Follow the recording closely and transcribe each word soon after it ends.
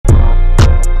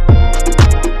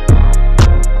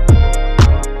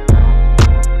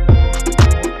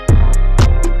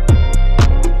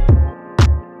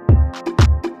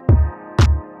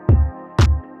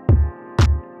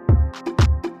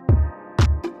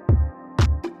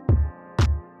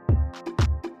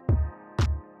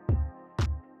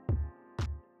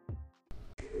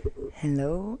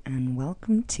Hello and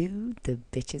welcome to the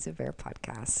Bitches of Air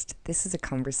podcast. This is a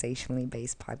conversationally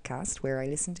based podcast where I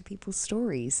listen to people's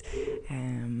stories.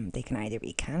 They can either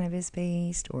be cannabis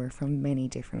based or from many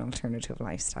different alternative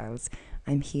lifestyles.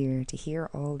 I'm here to hear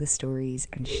all the stories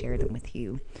and share them with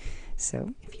you.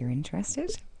 So if you're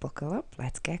interested, buckle up,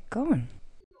 let's get going.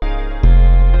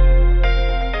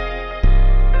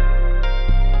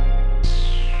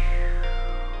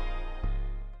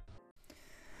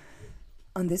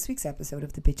 On this week's episode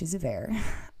of the Bitches of Air,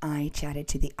 I chatted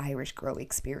to the Irish Grow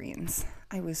Experience.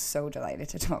 I was so delighted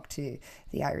to talk to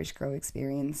the Irish Grow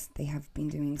Experience. They have been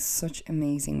doing such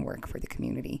amazing work for the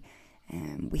community.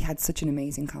 We had such an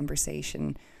amazing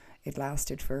conversation. It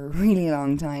lasted for a really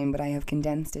long time, but I have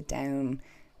condensed it down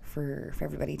for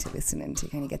everybody to listen and to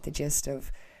kind of get the gist of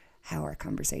how our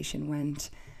conversation went.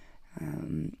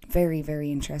 Very, very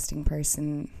interesting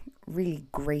person, really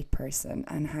great person,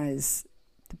 and has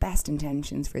the best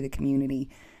intentions for the community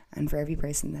and for every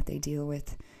person that they deal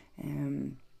with.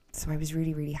 So I was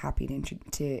really, really happy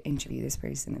to interview this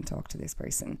person and talk to this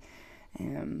person.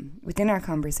 Within our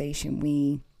conversation,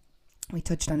 we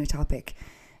touched on a topic,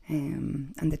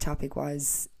 and the topic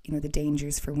was, the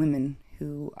dangers for women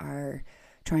who are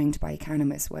trying to buy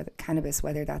cannabis,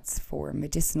 whether that's for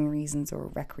medicinal reasons or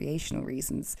recreational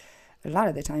reasons. A lot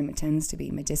of the time it tends to be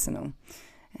medicinal.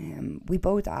 We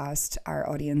both asked our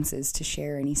audiences to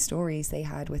share any stories they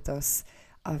had with us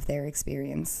of their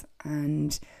experience,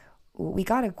 and we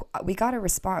got a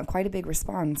response, quite a big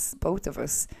response, both of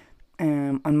us.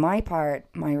 On my part,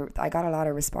 I got a lot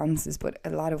of responses, but a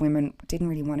lot of women didn't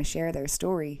really want to share their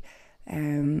story,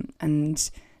 and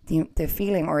the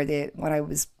feeling or what I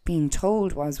was being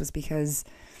told was because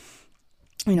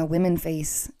women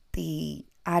face the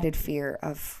added fear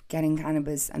of getting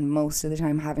cannabis and most of the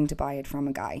time having to buy it from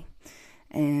a guy.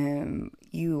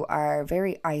 You are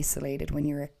very isolated when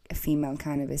you're a female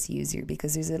cannabis user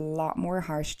because there's a lot more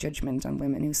harsh judgment on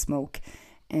women who smoke.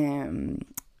 Women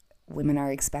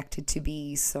are expected to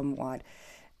be somewhat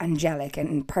angelic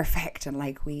and perfect, and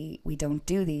like we don't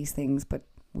do these things, but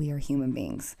we are human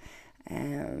beings.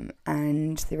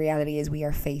 And the reality is we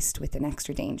are faced with an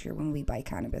extra danger when we buy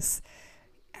cannabis.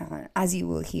 As you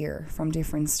will hear from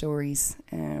different stories,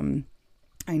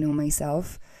 I know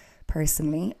myself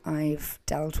personally, I've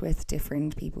dealt with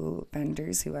different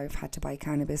vendors who I've had to buy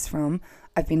cannabis from.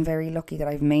 I've been very lucky that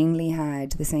I've mainly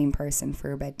had the same person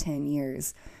for about 10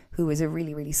 years, who is a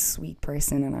really, really sweet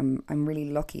person, and I'm really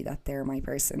lucky that they're my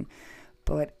person.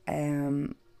 But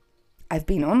I've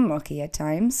been unlucky at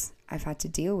times. I've had to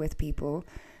deal with people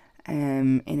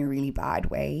in a really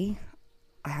bad way.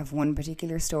 I have one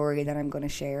particular story that I'm going to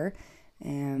share.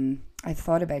 I've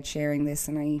thought about sharing this,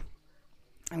 and I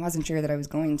wasn't sure that I was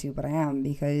going to, but I am,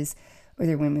 because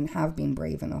other women have been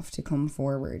brave enough to come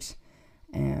forward.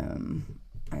 And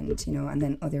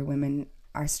then other women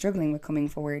are struggling with coming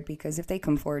forward because if they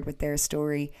come forward with their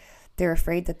story, they're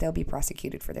afraid that they'll be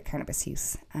prosecuted for their cannabis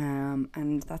use.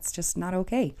 And that's just not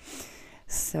okay.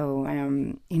 So,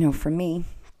 for me,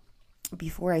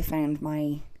 before I found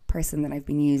my person that I've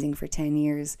been using for 10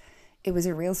 years, it was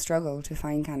a real struggle to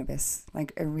find cannabis,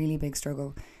 like a really big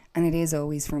struggle, and it is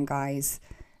always from guys.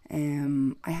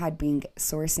 I had been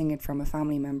sourcing it from a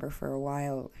family member for a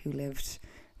while who lived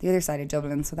the other side of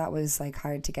Dublin, so that was like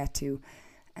hard to get to,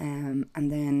 and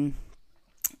then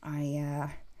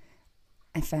I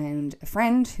found a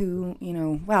friend who,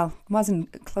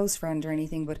 wasn't a close friend or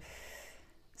anything, but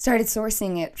started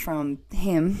sourcing it from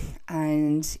him,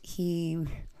 and he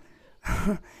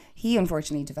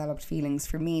unfortunately developed feelings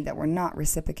for me that were not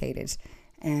reciprocated.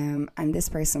 And this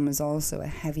person was also a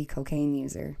heavy cocaine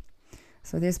user.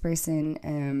 So this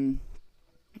person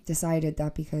decided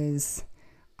that because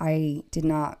I did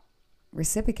not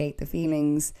reciprocate the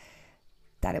feelings,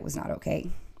 that it was not okay.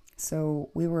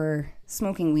 So we were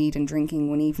smoking weed and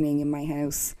drinking one evening in my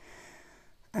house,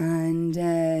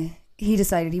 and he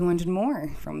decided he wanted more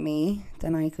from me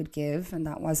than I could give, and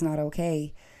that was not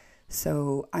okay.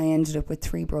 So I ended up with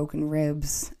 3 broken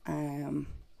ribs,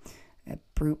 a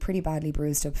pretty badly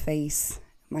bruised up face.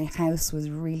 My house was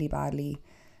really badly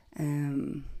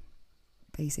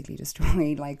basically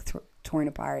destroyed, like torn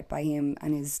apart by him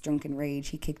and his drunken rage.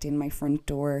 He kicked in my front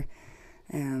door.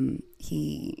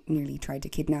 He nearly tried to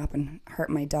kidnap and hurt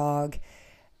my dog.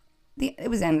 It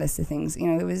was endless of things.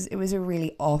 It was a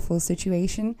really awful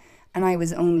situation, and I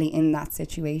was only in that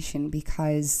situation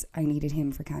because I needed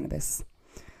him for cannabis.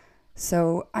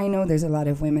 So I know there's a lot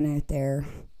of women out there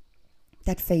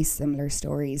that face similar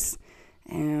stories.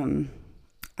 I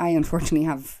unfortunately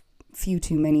have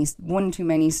one too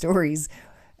many stories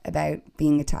about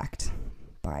being attacked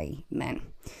by men.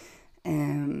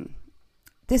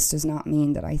 this does not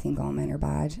mean that I think all men are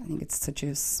bad. I think it's such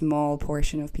a small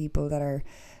portion of people that are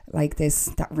like this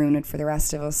that ruin it for the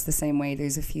rest of us, the same way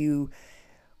there's a few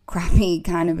crappy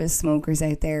cannabis smokers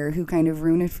out there who kind of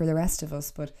ruin it for the rest of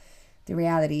us. But the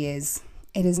reality is,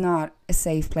 it is not a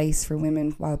safe place for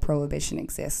women while prohibition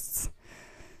exists.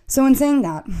 So in saying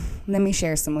that, let me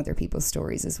share some other people's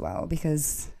stories as well,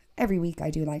 because every week I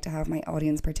do like to have my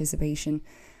audience participation.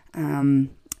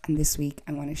 And this week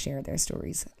I want to share their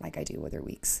stories like I do other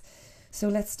weeks. So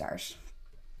let's start.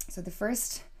 So the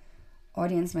first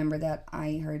audience member that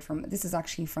I heard from, this is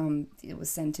actually from, it was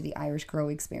sent to the Irish Grow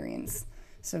Experience.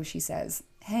 So she says,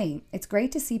 "Hey, it's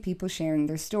great to see people sharing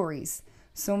their stories.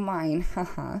 So mine,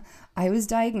 I was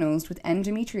diagnosed with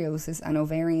endometriosis and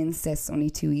ovarian cysts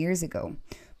only 2 years ago,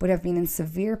 but have been in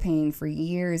severe pain for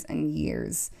years and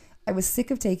years. I was sick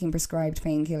of taking prescribed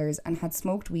painkillers and had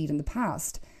smoked weed in the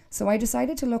past, so I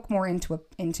decided to look more into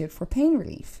it for pain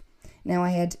relief. Now,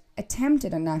 I had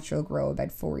attempted a natural grow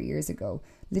about 4 years ago,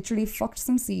 literally fucked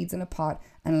some seeds in a pot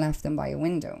and left them by a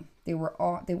window. They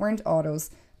weren't autos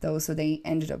though, so they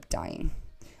ended up dying.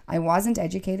 I wasn't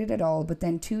educated at all, but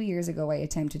then 2 years ago I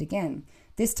attempted again,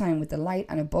 this time with the light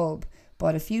and a bulb.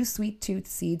 Bought a few sweet tooth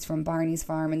seeds from Barney's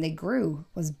farm and they grew,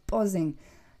 was buzzing,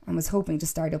 and was hoping to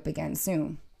start up again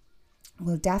soon.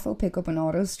 Will defo pick up an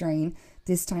auto strain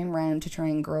this time round to try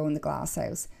and grow in the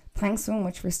glasshouse. Thanks so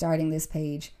much for starting this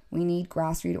page. We need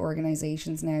grassroots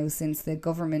organisations now, since the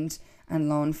government and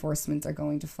law enforcement are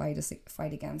going to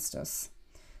fight against us."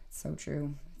 So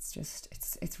true.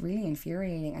 It's really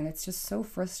infuriating, and it's just so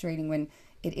frustrating when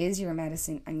it is your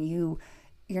medicine and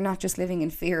you're not just living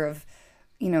in fear of,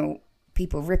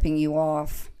 people ripping you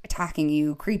off, attacking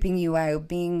you, creeping you out,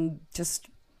 being just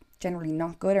generally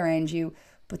not good around you,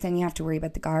 but then you have to worry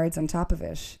about the guards on top of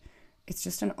it. It's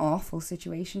just an awful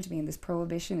situation to be in. This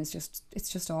prohibition is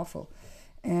just awful.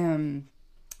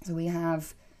 So we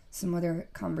have some other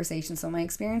conversations. So my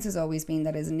experience has always been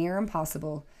that it's near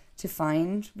impossible to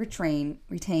find,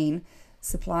 retain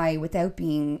supply without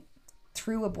being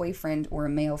through a boyfriend or a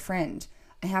male friend.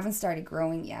 I haven't started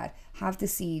growing yet, have the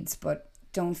seeds, but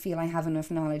don't feel I have enough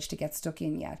knowledge to get stuck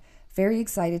in yet. Very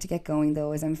excited to get going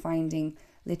though, as I'm finding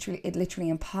literally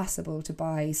impossible to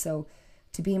buy. So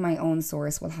to be my own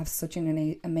source will have such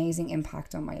an amazing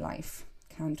impact on my life.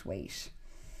 Can't wait.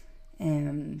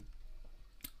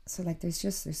 So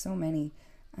there's so many.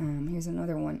 Here's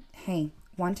another one. "Hey,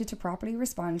 wanted to properly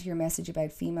respond to your message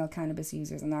about female cannabis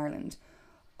users in Ireland.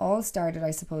 All started,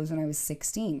 I suppose, when I was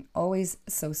 16. Always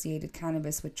associated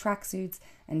cannabis with tracksuits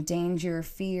and danger,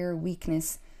 fear,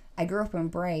 weakness. I grew up in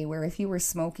Bray, where if you were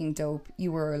smoking dope,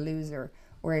 you were a loser,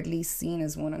 or at least seen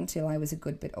as one, until I was a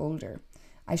good bit older.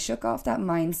 I shook off that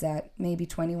mindset, maybe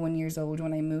 21 years old,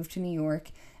 when I moved to New York,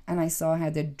 and I saw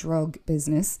how the drug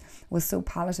business was so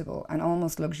palatable and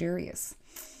almost luxurious.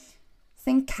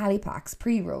 Think Cali packs,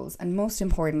 pre-rolls, and most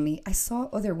importantly, I saw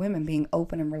other women being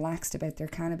open and relaxed about their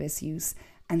cannabis use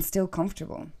and still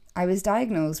comfortable. I was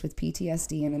diagnosed with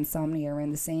PTSD and insomnia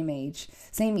around the same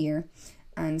year,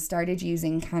 and started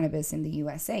using cannabis in the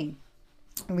USA.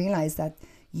 I realized that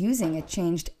using it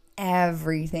changed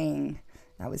everything.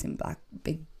 That was in black,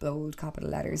 big, bold, capital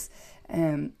letters.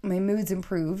 My moods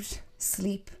improved,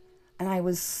 sleep, and I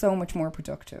was so much more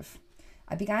productive.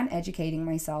 I began educating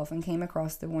myself and came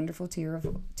across the wonderful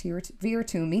Vera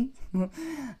Toomey,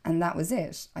 and that was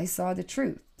it. I saw the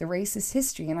truth, the racist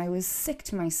history, and I was sick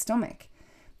to my stomach.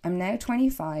 I'm now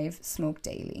 25, smoke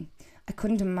daily. I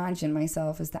couldn't imagine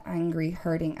myself as the angry,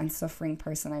 hurting, and suffering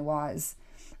person I was.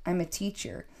 I'm a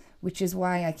teacher, which is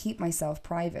why I keep myself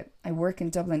private. I work in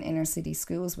Dublin inner city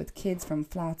schools with kids from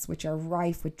flats which are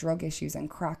rife with drug issues and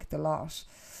crack the lot.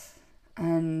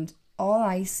 And all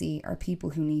I see are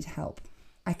people who need help.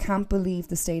 I can't believe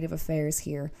the state of affairs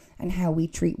here and how we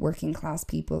treat working class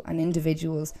people and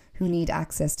individuals who need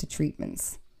access to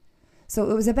treatments. So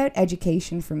it was about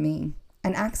education for me,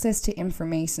 and access to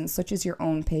information such as your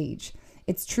own page.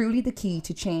 It's truly the key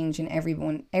to change in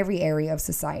every area of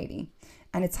society.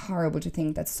 And it's horrible to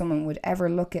think that someone would ever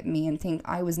look at me and think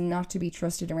I was not to be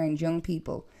trusted around young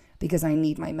people because I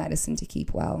need my medicine to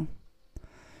keep well.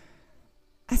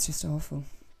 That's just awful.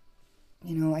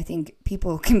 I think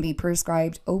people can be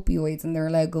prescribed opioids and they're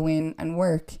allowed to go in and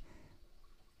work.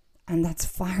 And that's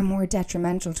far more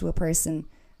detrimental to a person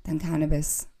than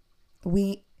cannabis.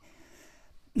 We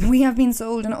have been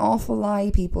sold an awful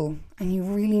lie, people. And you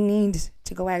really need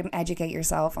to go out and educate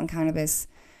yourself on cannabis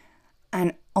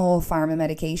and all pharma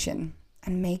medication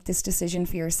and make this decision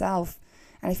for yourself.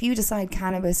 And if you decide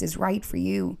cannabis is right for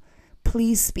you,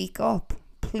 please speak up.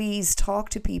 Please talk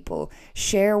to people,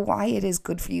 share why it is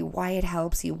good for you, why it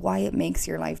helps you, why it makes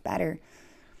your life better.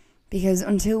 Because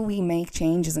until we make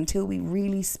changes, until we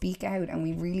really speak out and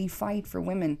we really fight for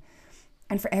women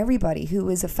and for everybody who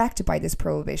is affected by this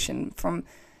prohibition, from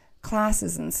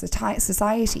classes and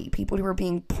society, people who are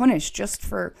being punished just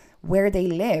for where they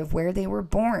live, where they were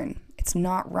born. It's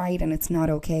not right and it's not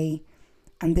okay.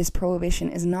 And this prohibition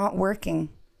is not working.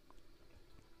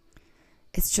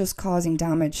 It's just causing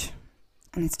damage.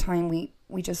 And it's time we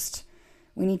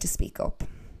need to speak up.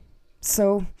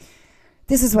 So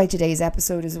this is why today's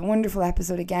episode is a wonderful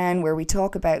episode again, where we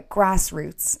talk about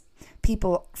grassroots,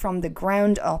 people from the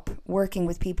ground up, working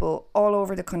with people all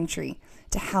over the country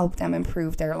to help them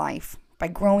improve their life by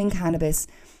growing cannabis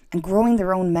and growing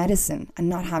their own medicine and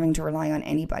not having to rely on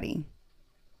anybody.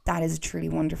 That is a truly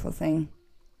wonderful thing.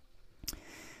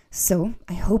 So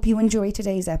I hope you enjoy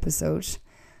today's episode.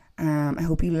 I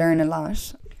hope you learn a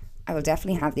lot. I will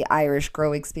definitely have the Irish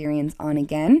Grow Experience on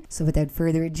again. So without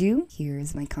further ado, here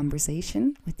is my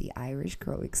conversation with the Irish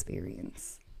Grow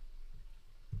Experience.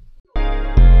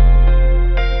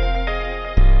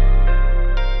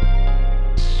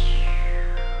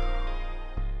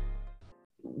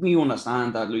 We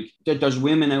understand that, like, there's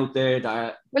women out there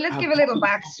that... Well, let's give a little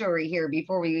backstory here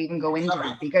before we even go into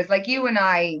it, because like you and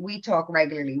I, we talk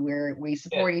regularly, we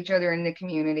support each other in the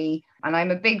community, and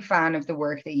I'm a big fan of the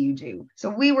work that you do. So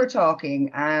we were talking,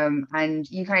 and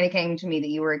you kind of came to me that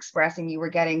you were expressing, you were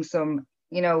getting some,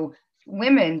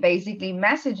 women basically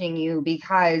messaging you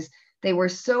because they were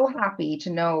so happy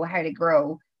to know how to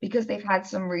grow, because they've had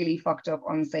some really fucked up,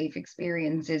 unsafe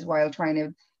experiences while trying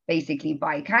to basically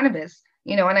buy cannabis.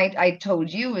 And I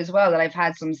told you as well that I've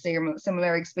had some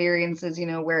similar experiences,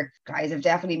 where guys have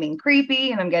definitely been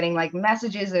creepy, and I'm getting like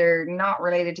messages that are not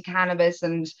related to cannabis.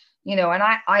 And, and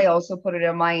I also put it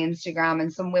on my Instagram,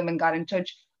 and some women got in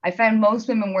touch. I found most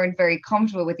women weren't very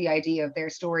comfortable with the idea of their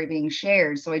story being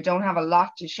shared. So I don't have a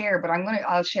lot to share, but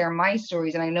I'll share my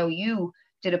stories. And I know you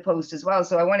did a post as well.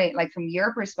 So I want to, like, from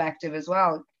your perspective as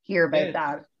well, hear about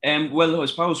that. Well, I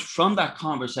suppose from that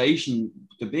conversation,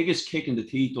 the biggest kick in the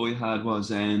teeth I had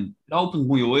was it opened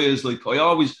my eyes. Like,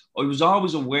 I was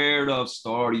always aware of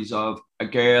stories of a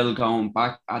girl going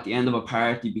back at the end of a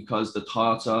party because the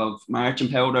thoughts of marching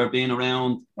powder being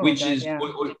around,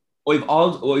 I've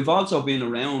also been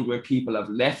around where people have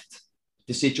left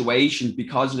the situation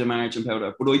because of the marching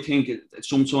powder. But I think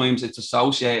sometimes it's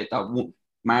associated that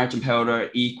marching powder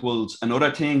equals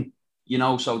another thing.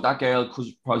 So that girl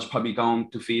was probably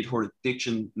going to feed her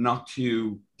addiction, not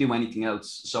to do anything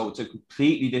else. So it's a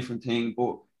completely different thing,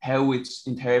 but how it's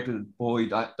interpreted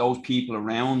by those people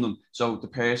around them. So the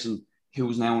person who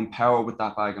is now in power with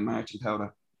that bag of marching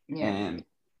powder,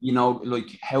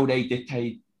 like how they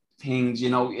dictate things,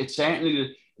 it's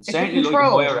certainly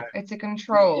control. Like it's a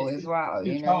control as well,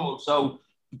 control. So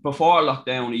before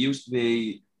lockdown, it used to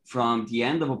be from the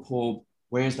end of a pub,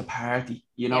 where's the party?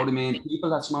 You know what I mean? People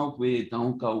that smoke weed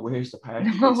don't go, where's the party?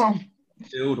 No.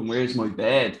 Dude, and where's my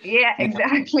bed? Yeah,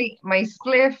 exactly. My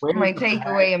spliff, my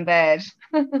takeaway in bed.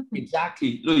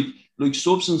 Exactly. Like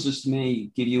substances to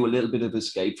me give you a little bit of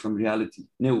escape from reality.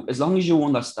 Now, as long as you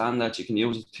understand that, you can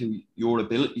use it to your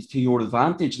ability, to your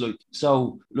advantage.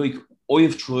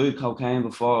 I've tried cocaine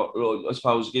before. I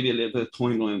suppose give you a little bit of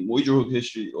timeline. My drug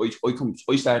history, I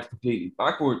started completely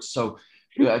backwards. So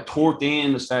at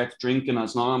 13, I started drinking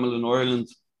as normal in Ireland,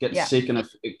 getting sick in a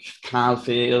canal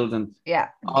field and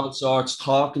all sorts,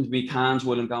 talking to me cans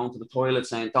while I'm going to the toilet,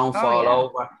 saying, don't fall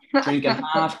over, drinking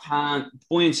half can,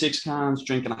 buying 6 cans,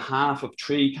 drinking a half of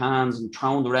 3 cans and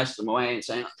throwing the rest of them away and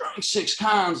saying, I drank 6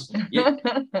 cans.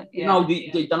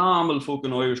 The normal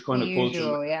fucking Irish kind of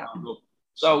culture. Yeah.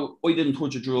 So I didn't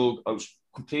touch a drug. I was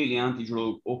completely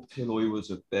anti-drug up till I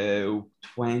was about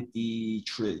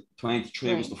 23.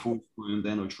 23 was the first time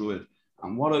then I tried.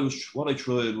 And what I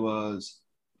tried was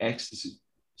ecstasy.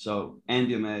 So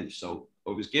MDMA. So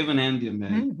I was given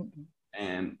MDMA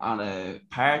at a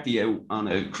party out on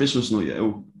a Christmas night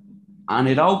out.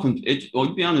 And I'll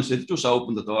be honest, it just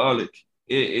opened the door. Like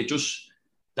it just,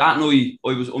 that night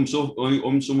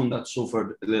I'm someone that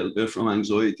suffered a little bit from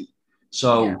anxiety.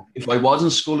 So if I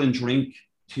wasn't sculling drink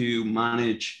to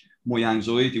manage my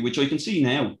anxiety, which I can see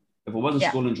now, if I wasn't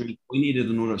sculling drink, I needed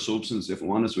another substance, if I'm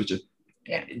honest with you.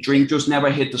 Drink just never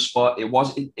hit the spot.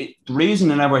 The reason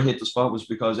it never hit the spot was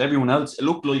because everyone else, it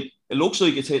looks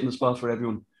like it's hitting the spot for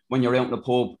everyone when you're out in the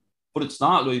pub, but it's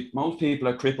not. Like, most people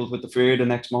are crippled with the fear the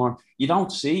next morning. You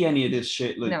don't see any of this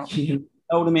shit. Like, you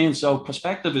know what I mean? So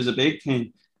perspective is a big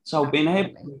thing. So being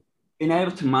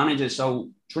able to manage it. So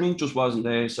drink just wasn't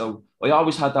there. So I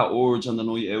always had that urge on the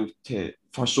night out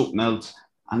for something else.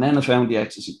 And then I found the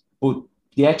ecstasy. But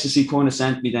the ecstasy kind of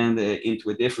sent me then into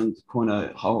a different kind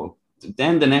of hole.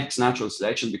 then the next natural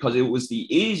selection, because it was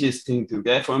the easiest thing to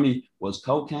get for me, was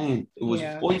cocaine. It was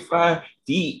by far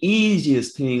the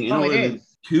easiest thing in Ireland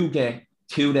to get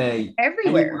today.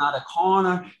 Everywhere. Anyone at a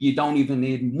corner, you don't even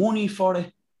need money for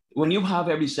it. When you have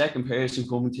every second person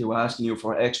coming to you asking you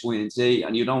for X, Y, and Z,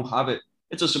 and you don't have it,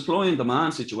 it's a supply and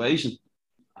demand situation.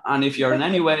 And if you're in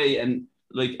any way and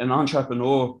like an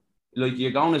entrepreneur, like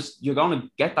you're gonna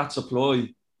get that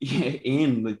supply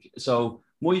in. Like, so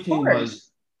my thing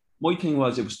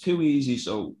was it was too easy.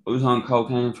 So I was on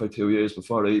cocaine for 2 years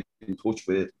before I even touched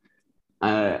with it.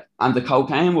 And the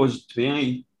cocaine was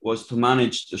to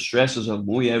manage the stresses of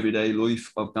my everyday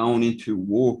life of going into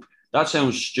work. That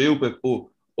sounds stupid, but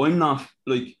I'm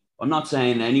not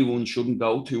saying anyone shouldn't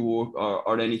go to work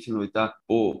or anything like that,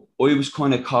 but I was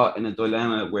kind of caught in a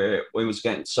dilemma where I was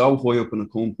getting so high up in a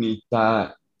company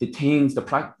that the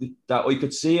practice that I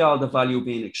could see all the value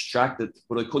being extracted,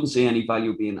 but I couldn't see any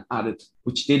value being added,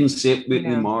 which didn't sit with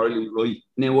me morally right.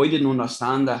 Now, I didn't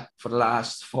understand that for the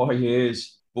last 4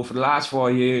 years, but for the last 4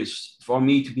 years, for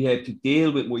me to be able to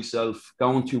deal with myself,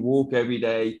 going to work every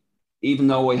day, even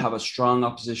though I have a strong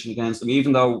opposition against them,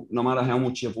 even though no matter how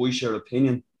much you voice your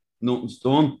opinion, nothing's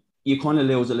done, you kind of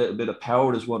lose a little bit of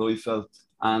power is what I felt.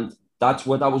 And that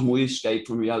was my escape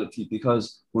from reality,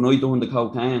 because when I done the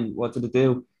cocaine, what did it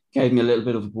do? Gave me a little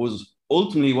bit of a buzz.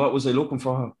 Ultimately, what was I looking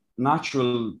for?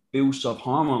 Natural boost of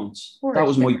hormones. That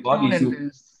was my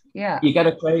body's. Yeah. You get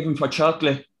a craving for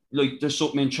chocolate, like there's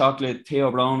something in chocolate, Theo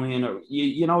Brownie, or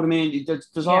you know what I mean?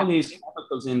 There's all these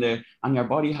chemicals in there, and your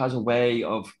body has a way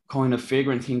of kind of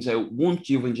figuring things out once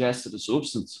you've ingested a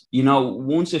substance. You know,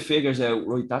 once it figures out,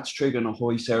 right, that's triggering a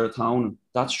high serotonin,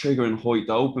 that's triggering high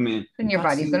dopamine. And your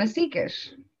body's going to seek it.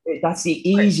 That's the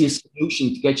easiest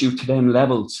solution to get you to them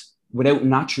levels without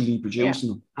naturally producing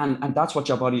them. And that's what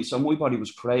your body, so my body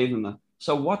was craving that.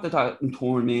 So what did that in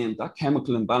turn mean? That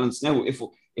chemical imbalance. Now,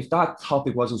 if that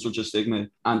topic wasn't such a stigma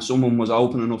and someone was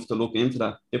open enough to look into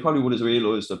that, they probably would have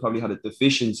realised they probably had a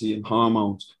deficiency in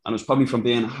hormones. And it was probably from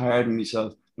being hard on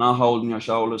myself, not holding your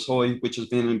shoulders high, which has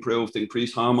been improved,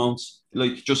 increased hormones,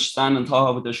 like just standing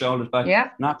tall with the shoulders back.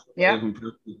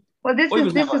 Improved. Well, this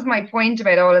is my point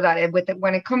about all of that.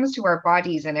 When it comes to our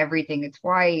bodies and everything, it's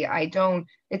why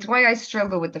I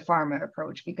struggle with the pharma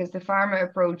approach, because the pharma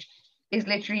approach is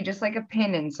literally just like a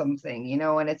pin in something, you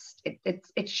know, and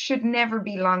it should never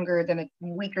be longer than a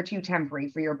week or two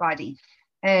temporary for your body.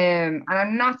 And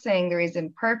I'm not saying there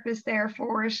isn't purpose there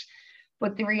for it,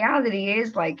 but the reality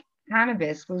is, like,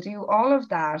 cannabis will do all of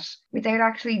that without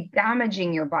actually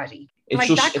damaging your body. That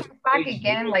comes back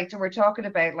again, like, so we're talking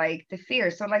about like the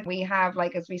fear. So like we have,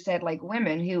 like, as we said, like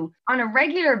women who on a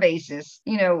regular basis,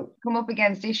 you know, come up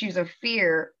against issues of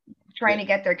fear trying to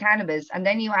get their cannabis, and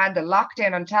then you add the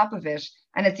lockdown on top of it,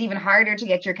 and it's even harder to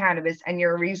get your cannabis, and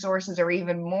your resources are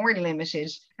even more limited.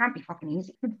 It can't be fucking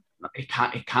easy. It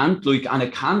can't like, and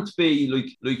it can't be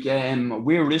like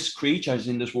we're risk creatures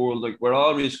in this world. Like, we're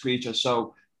all risk creatures.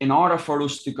 So in order for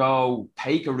us to go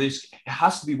take a risk, it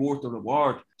has to be worth the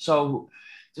reward. So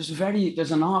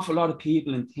there's an awful lot of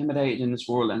people intimidated in this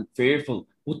world and fearful,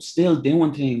 but still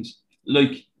doing things.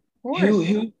 Like,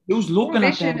 who's looking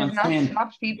at them and saying,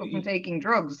 stops people from taking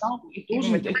drugs? No, it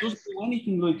doesn't do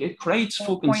anything. Like, it creates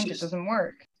fucking systems. It doesn't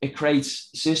work. It creates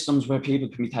systems where people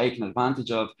can be taken advantage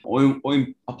of.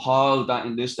 I'm appalled that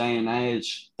in this day and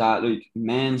age that, like,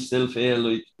 men still feel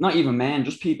like, not even men,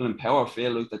 just people in power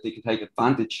feel like that they can take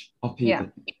advantage of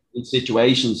people in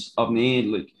situations of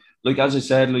need. Like as I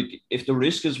said, like, if the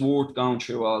risk is worth going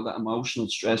through all that emotional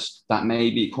stress that may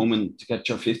be coming to get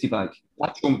your 50 back,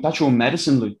 that's your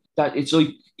medicine. Like, that, it's like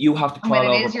you have to call over.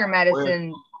 When it is your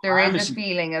medicine, there is a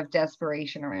feeling of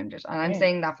desperation around it. And I'm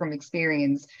saying that from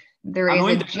experience. There is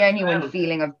a genuine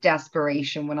feeling of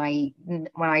desperation when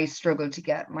I struggle to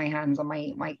get my hands on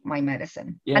my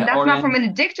medicine. And that's not from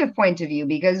an addictive point of view,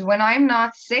 because when I'm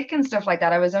not sick and stuff like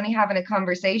that, I was only having a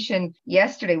conversation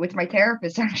yesterday with my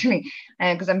therapist, actually,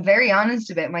 because I'm very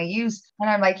honest about my use. And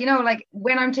I'm like, you know, like,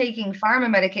 when I'm taking pharma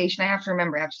medication, I have to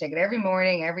remember I have to take it every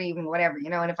morning, every evening, whatever,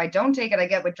 you know, and if I don't take it, I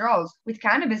get withdrawals. With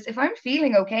cannabis, if I'm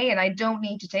feeling okay and I don't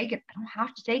need to take it, I don't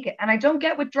have to take it. And I don't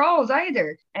get withdrawals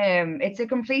either. It's a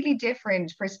completely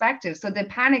different perspective. So the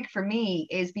panic for me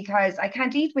is because I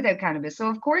can't eat without cannabis. So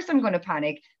of course I'm going to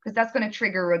panic, because that's going to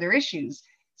trigger other issues.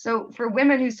 So for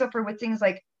women who suffer with things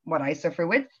like what I suffer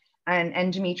with, and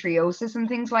endometriosis and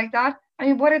things like that, I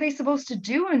mean, what are they supposed to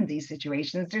do in these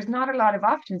situations? There's not a lot of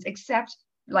options, except,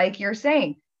 like you're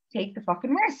saying, take the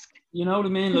fucking risk. You know what I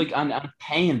mean? Like, and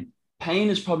pain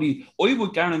is probably, I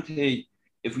would guarantee,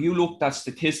 if you looked at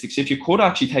statistics, if you could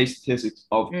actually take statistics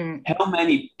of how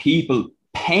many people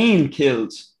pain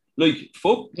kills, Like,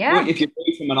 fuck, Yeah. if you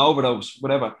die from an overdose,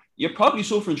 whatever, you're probably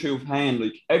suffering through pain.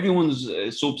 Like, everyone's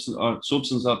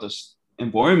substance of this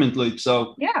environment. Like,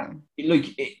 so, Yeah.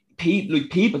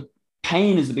 people,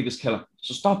 pain is the biggest killer.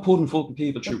 So stop putting fucking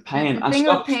people through pain. The And thing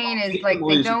with stop pain is like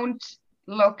they victimizing. don't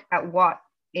look at what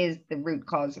is the root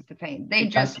cause of the pain. They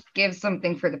just give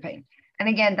something for the pain. And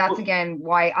again, that's again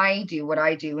why I do what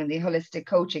I do in the holistic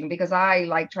coaching, because I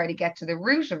like try to get to the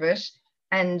root of it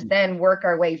and then work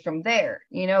our way from there,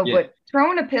 you know. Yeah. But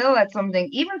throwing a pill at something,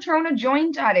 even throwing a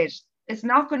joint at it, it's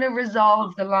not going to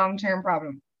resolve the long-term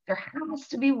problem. There has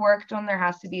to be work done. There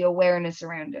has to be awareness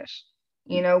around it,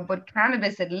 you know. But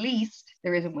cannabis, at least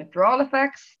there isn't withdrawal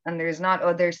effects and there's not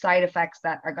other side effects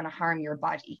that are going to harm your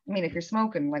body. I mean, if you're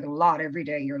smoking like a lot every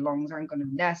day, your lungs aren't going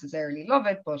to necessarily love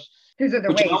it, but there's other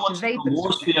ways to vape.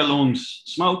 Worse for your lungs,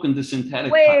 smoking the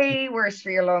synthetic. Way worse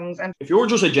for your lungs. And if you're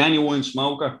just a genuine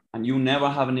smoker and you never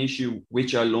have an issue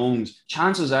with your lungs,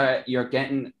 chances are you're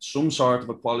getting some sort of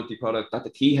a quality product that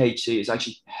the THC is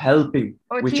actually helping.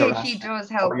 With THC does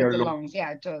help with the lungs.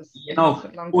 Yeah, it does. You know,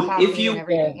 but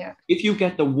if you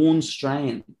get the one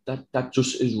strain that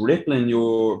just is rippling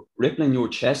your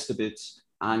chest a bit,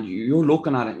 and you're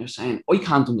looking at it and you're saying, I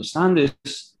can't understand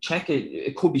this, check it.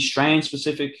 It could be strain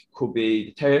specific, could be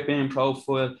the terpene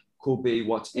profile, could be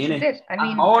what's in it. I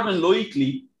mean, more than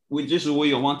likely, this is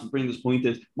why I want to bring this point,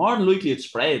 is more than likely it's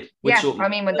spread. I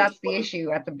mean, when that's the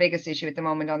issue, at the biggest issue at the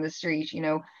moment on the street, you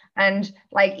know. And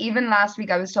like even last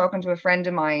week I was talking to a friend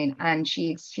of mine and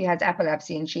she has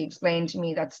epilepsy, and she explained to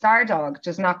me that Stardog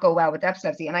does not go well with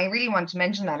epilepsy. And I really want to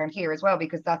mention that on here as well,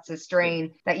 because that's a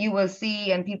strain that you will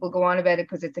see and people go on about it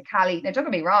because it's a Cali. Now don't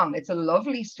get me wrong, it's a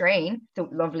lovely strain,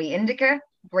 it's a lovely indica,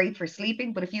 great for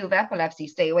sleeping, but if you have epilepsy,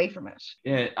 stay away from it.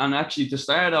 Yeah, and actually the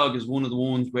Stardog is one of the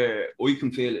ones where I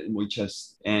can feel it in my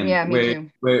chest. Yeah, me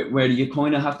too. Where you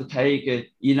kind of have to take it,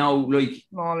 you know, like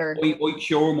smaller. I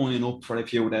cure mine up for a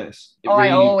few days. I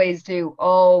always do,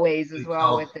 always as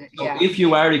well with it. Yeah. So if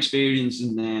you are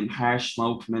experiencing harsh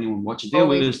smoke from anyone, what you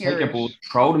do is take your bud,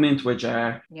 throw them into a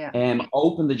jar,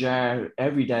 open the jar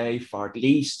every day for at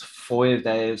least 5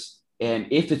 days.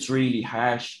 If it's really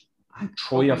harsh, and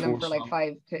try your for like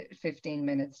 5 to 15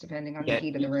 minutes, depending on the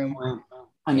heat of the room.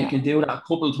 And you can do that a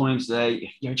couple of times a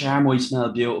day. Your jar might smell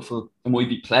beautiful. It might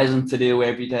be pleasant to do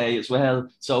every day as well.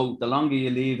 So the longer you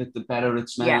leave it, the better it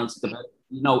smells. The better,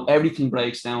 you know, everything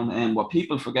breaks down. And what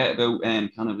people forget about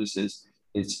cannabis is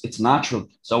it's natural.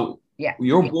 So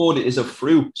your bud is a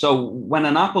fruit. So when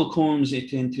an apple comes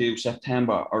into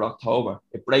September or October,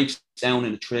 it breaks down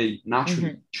in a tree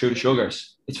naturally through the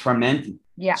sugars. It's fermenting.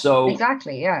 Yeah. So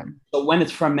exactly. Yeah. So when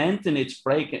it's fermenting, it's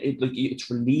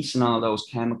it's releasing all those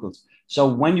chemicals. So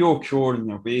when you're curing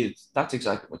your beads, that's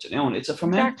exactly what you're doing. It's a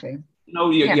ferment. Exactly. You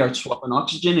know, you're swapping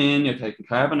oxygen in, you're taking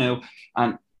carbon out,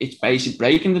 and it's basically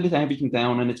breaking everything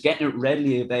down, and it's getting it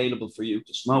readily available for you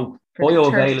to smoke.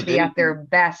 Bioavailability to be at their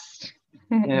best.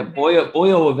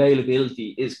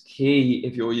 Bioavailability is key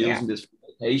if you're using this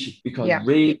medication, because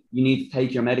really you need to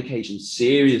take your medication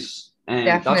serious. And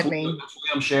definitely. That's why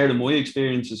I'm sharing my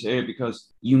experiences here, because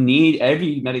you need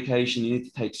every medication you need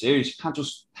to take serious. You can't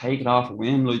just take it off a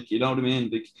whim, like, you know what I mean?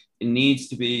 Like, it needs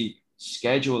to be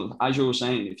scheduled. As you were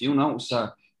saying, if you notice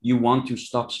that you want to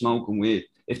stop smoking weed,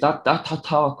 if that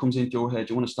thought comes into your head,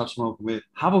 you want to stop smoking weed,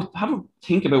 have a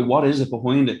think about what is it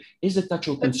behind it. Is it that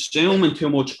you're consuming too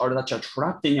much, or that you're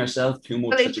trapped in yourself too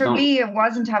much? Well, for me, it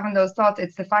wasn't having those thoughts.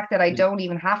 It's the fact that I don't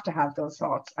even have to have those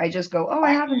thoughts. I just go,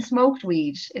 I haven't smoked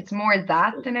weed. It's more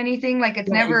that than anything. Like, it's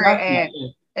never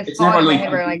it's never like,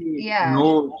 never like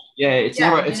it's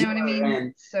never, it's you know what I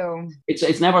mean. So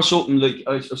it's never something like,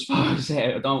 I suppose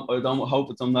I don't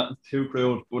hope it's on that too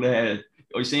crude, but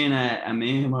I seen a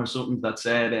meme or something that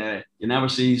said, you never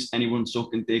see anyone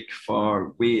sucking dick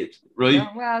for weed, right? Yeah,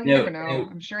 well, you never know.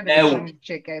 I'm sure there's some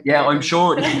chick out there. Yeah, I'm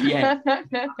sure. Yeah.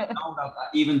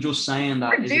 Even just saying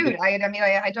that. Dude, I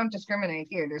don't discriminate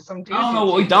here. There's some dudes.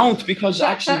 No, I don't, because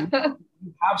actually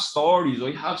we have stories.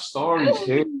 I have stories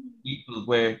here. People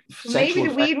where maybe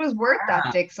the weed was worth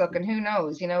that dick sucking. Who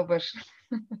knows? You know, but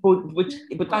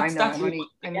that's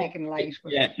I'm making light.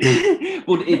 But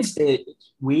it's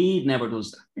weed never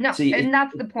does that. No, see, and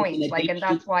that's the point. Like, and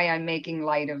that's why I'm making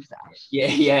light of that.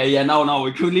 Yeah. No,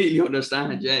 we completely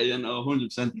understand. Yeah,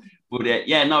 100%. But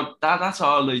that's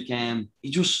all. Like, you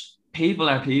just, people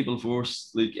are people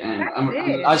first. Like,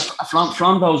 as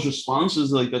from those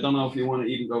responses, like, I don't know if you want to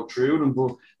even go through them,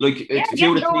 but like, go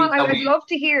on. I would love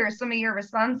to hear some of your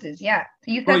responses. Yeah,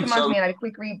 so you sent them on to me, and I had a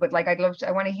quick read, but like, I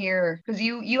want to hear, because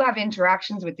you have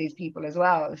interactions with these people as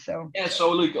well. So yeah,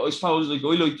 so like, I suppose, like,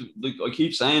 I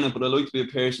keep saying it, but I like to be a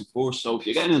person first. So if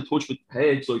you're getting in touch with the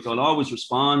page, like, I'll always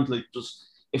respond. Like, just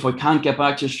if I can't get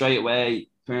back to you straight away,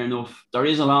 fair enough. There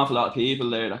is an awful lot of people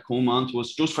there that come on to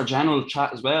us just for general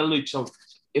chat as well. Like, so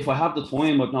if I have the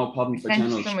time, I've no problem for Sent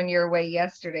general. someone your way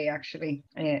yesterday, actually.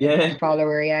 Yeah. A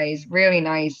follower, yeah, he's really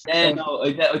nice. Yeah, So, no,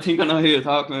 I think I know who you're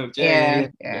talking about. yeah.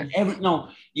 No,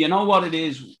 you know what it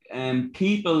is?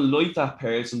 People like that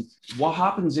person. What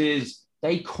happens is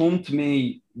they come to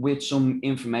me with some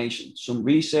information, some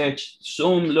research,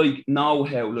 some like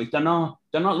know-how. Like they're not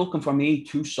looking for me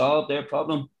to solve their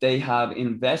problem. They have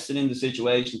invested in the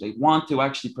situation. They want to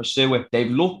actually pursue it.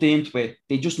 They've looked into it.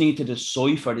 They just need to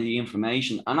decipher the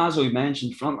information. And as I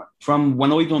mentioned, from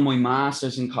when I done my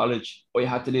masters in college, I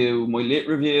had to do my lit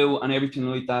review and everything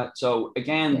like that. So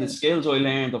again, the skills I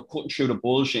learned of cutting through the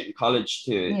bullshit in college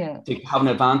to have an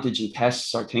advantage in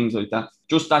tests or things like that.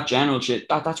 Just that general shit.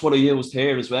 That's what I used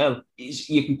here as well. Is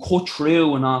you can cut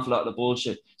through an awful lot of the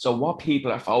bullshit. So what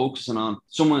people are focusing on,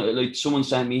 someone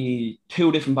sent me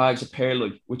 2 different bags of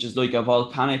perlite, which is like a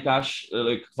volcanic ash,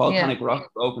 like volcanic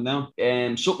rock broken down.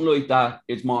 And something like that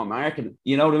is more marketing.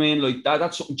 You know what I mean? Like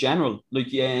that's something general. Like,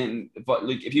 but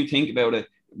like if you think about it,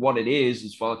 what it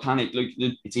is volcanic. Like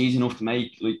it's easy enough to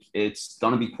make. Like it's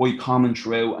gonna be quite common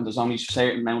throughout, and there's only a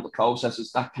certain amount of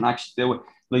processes that can actually do it.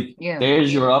 Like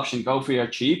there's your option. Go for your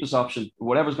cheapest option.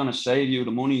 Whatever's gonna save you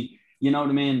the money. You know what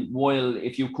I mean? While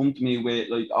if you come to me with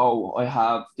like, oh, I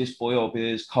have this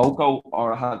bio-based cocoa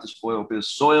or I have this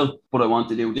bio-based soil, but I want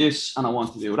to do this and I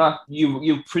want to do that.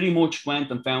 You pretty much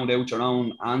went and found out your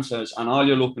own answers, and all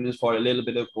you're looking is for a little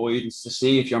bit of guidance to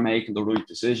see if you're making the right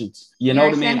decisions. You know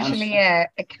what I mean? Essentially, a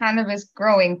cannabis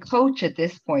growing coach at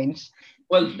this point.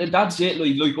 Well, that's it.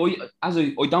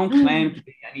 I don't claim to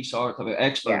be any sort of an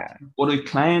expert, but I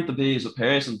claim to be as a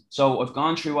person. So I've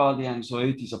gone through all the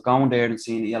anxieties of going there and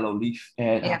seeing a yellow leaf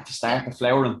to start the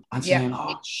flowering and saying,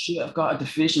 oh shit, I've got a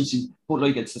deficiency. But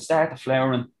like it's the start of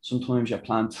flowering. Sometimes your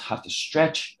plants have to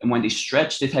stretch, and when they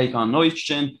stretch, they take on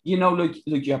nitrogen. You know,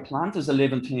 like your plant is a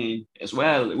living thing as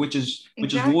well, which is why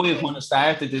I kind of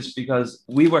started this, because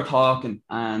we were talking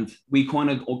and we kind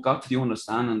of got to the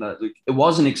understanding that like it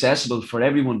wasn't accessible for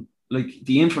everyone. Like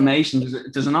the information,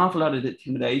 there's an awful lot of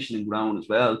intimidation in growing as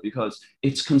well, because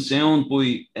it's consumed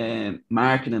by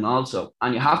marketing also.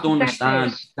 And you have to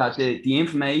understand that the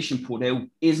information put out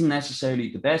isn't necessarily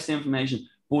the best information,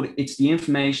 but it's the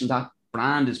information that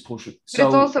brand is pushing. So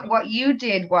it's also what you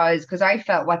did was, because I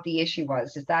felt what the issue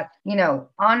was, is that, you know,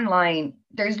 online,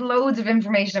 there's loads of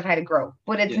information of how to grow,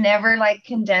 but it's never like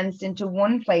condensed into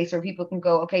one place where people can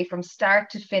go, okay, from start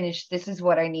to finish, this is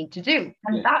what I need to do.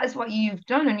 And that is what you've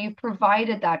done. And you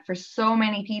provided that for so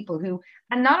many people who,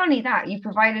 and not only that, you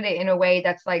provided it in a way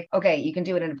that's like, okay, you can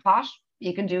do it in a pot,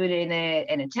 you can do it in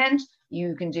a tent,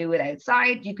 you can do it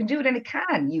outside, you can do it in a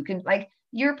can, you can like,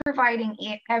 you're providing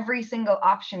every single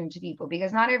option to people,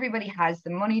 because not everybody has the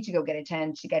money to go get a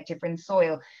tent, to get different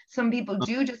soil. Some people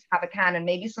do just have a can and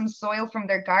maybe some soil from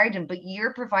their garden, but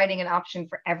you're providing an option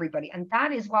for everybody. And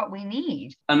that is what we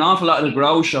need. An awful lot of the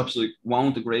grow shops like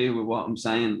won't agree with what I'm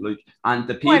saying. Like, and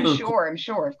the people, I'm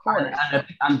sure, of course.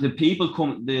 And the people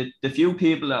the few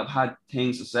people that have had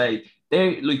things to say,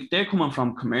 they're coming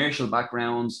from commercial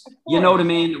backgrounds, you know what I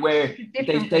mean, where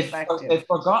they've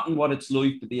forgotten what it's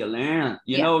like to be a learner.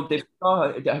 You know, they've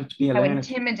forgotten to be a learner. How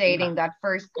intimidating that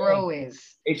first grow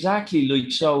is. Exactly. Like,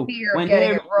 so when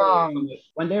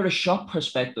they're a shop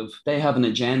perspective, they have an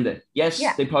agenda. Yes,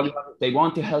 they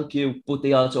want to help you, but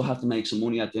they also have to make some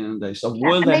money at the end of the day. So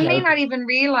and they may not even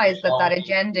realize that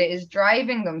agenda is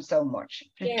driving them so much.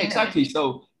 Yeah, exactly.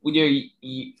 So when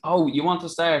you want to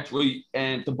start right,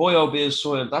 the bio-based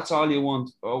soil, that's all you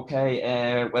want.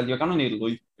 Okay, well, you're gonna need a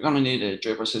light, you're gonna need a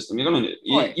dripper system, you're gonna need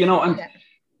you know, and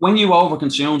when you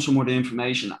overconsume some of the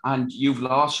information and you've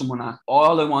lost someone that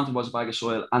all I wanted was a bag of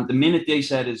soil, and the minute they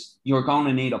said is you're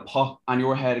gonna need a pot, and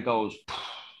your head goes,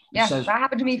 yeah, that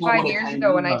happened to me 5 years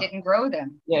ago when I didn't grow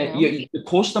them. Yeah, the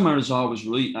customer is always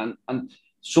right, and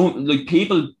so like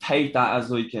people take that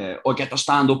as like or get to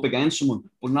stand up against someone,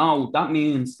 but no, that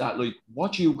means that like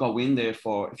what you go in there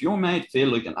for, if you're made to feel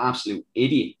like an absolute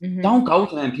idiot, don't go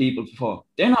to them people for.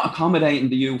 They're not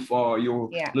accommodating to you for your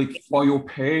like for your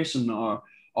person or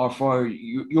for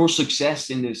your success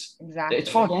in this. Exactly. It's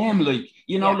for them, like,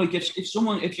 you know, like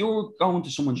if you're going to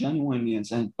someone genuinely and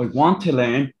saying, I want to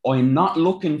learn, I'm not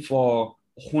looking for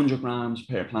 100 grams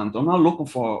per plant, I'm not looking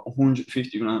for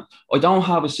 150 grams, I don't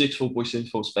have a 6 foot by 6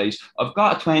 foot space, I've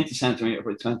got a 20 centimeter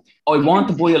by 20, I want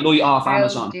to buy a light off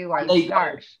Amazon. How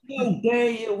dare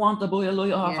you want to buy a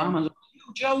light off Amazon?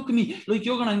 You're joking me, like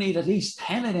you're gonna need at least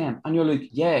 10 of them, and you're like,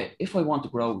 yeah, if I want to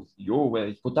grow your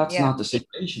way, but that's not the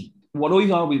situation. what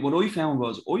I found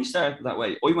was I started that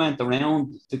way. I went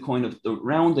around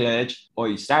around the edge.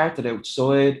 I started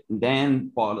outside and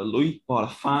then bought a light,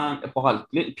 bought a fan, bought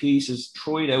little pieces,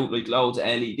 tried out like loads of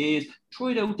LEDs,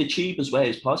 tried out the cheapest way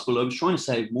as possible. I was trying to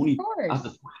save money. Of course. At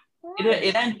the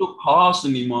it ended up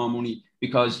costing me more money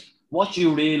because what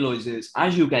you realize is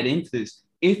as you get into this,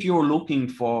 if you're looking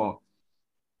for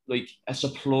like a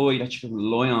supply that you can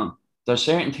rely on, there's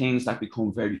certain things that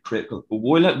become very critical. But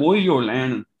while you're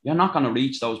learning, you're not going to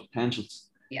reach those potentials.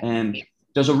 Yeah.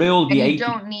 There's a real and you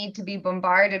don't need to be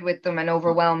bombarded with them and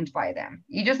overwhelmed by them.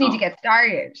 You just need to get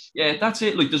started. Yeah, that's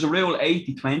it. Like there's a real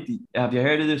 80-20. Have you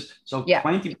heard of this? So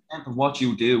 20% of what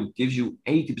you do gives you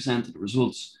 80% of the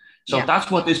results. So that's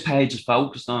what this page is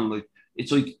focused on. Like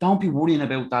it's like, don't be worrying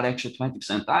about that extra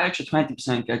 20%. That extra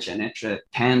 20% gets you an extra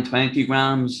 10, 20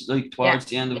 grams like towards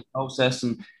the end of the process.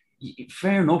 And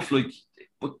fair enough, like,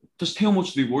 but there's too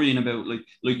much to be worrying about, like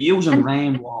using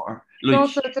rainwater. Like,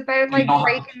 also, it's about like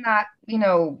breaking that,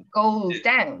 goals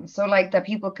down so like that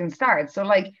people can start. So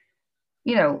like,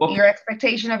 your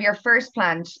expectation of your first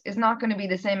plant is not going to be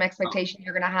the same expectation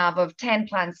you're going to have of 10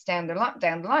 plants down the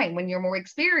line when you're more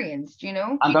experienced, And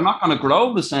they're not going to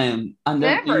grow the same. And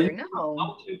never,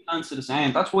 no. Two plants are the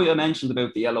same. That's why I mentioned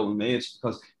about the yellow and leaves,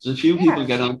 because there's a few people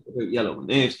get on about yellow and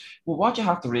leaves. But what you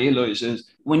have to realize is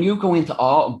when you go into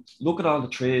autumn, look at all the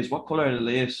trees. What color are the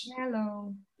leaves?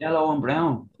 Yellow and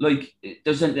brown. Like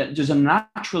there's a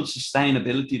natural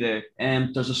sustainability there.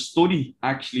 There's a study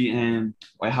actually,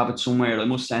 I have it somewhere. I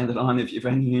must send it on if you've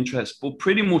any interest. But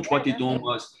pretty much what they done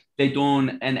was they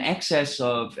done an excess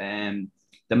of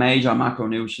the major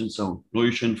macronutrients, so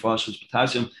nitrogen, phosphorus,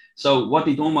 potassium. So what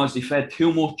they done was they fed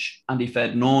too much and they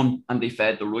fed none and they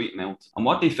fed the right amount. And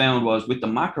what they found was with the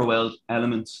macro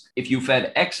elements, if you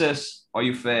fed excess or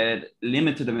you fed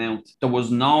limited amount, there was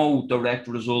no direct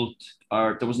result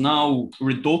or there was no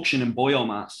reduction in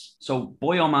biomass. So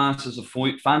biomass is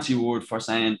a fancy word for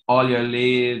saying all your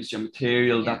leaves, your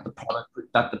material that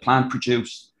the plant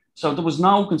produced. So there was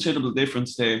no considerable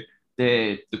difference there.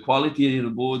 The quality of the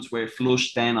buds were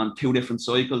flushed then on 2 different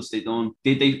cycles.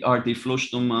 They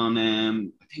flushed them on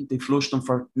I think they flushed them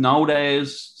for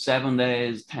nowadays 7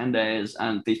 days, 10 days,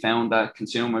 and they found that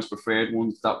consumers preferred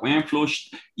ones that weren't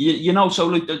flushed. So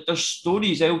like there's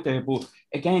studies out there, but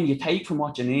again, you take from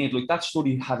what you need. Like that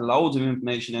study had loads of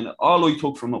information in it. All I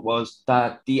took from it was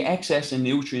that the excess in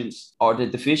nutrients or the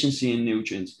deficiency in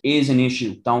nutrients is an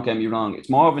issue. Don't get me wrong. It's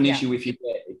more of an issue if you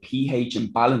get a pH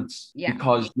imbalance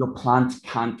because your plant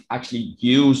can't actually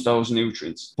use those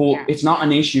nutrients. But it's not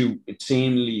an issue, it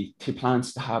seemingly, to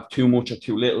plants to have too much or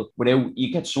too little. Without,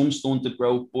 you get some stunted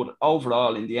growth, but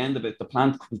overall, in the end of it, the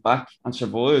plant comes back and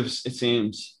survives, it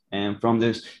seems. From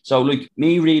this. So like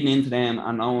me reading into them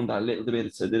and knowing that a little bit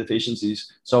it's the deficiencies.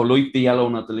 So like the yellow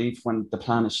not the leaf when the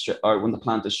plant is when the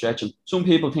plant is stretching. Some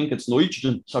people think it's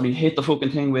nitrogen. So they hit the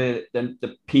fucking thing with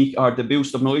the peak or the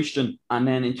boost of nitrogen. And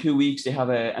then in 2 weeks they have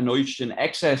a nitrogen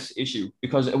excess issue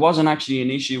because it wasn't actually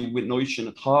an issue with nitrogen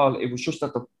at all. It was just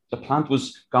that the plant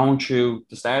was going through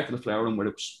the start of the flowering where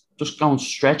it was just going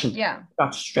stretching.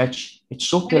 That stretch. It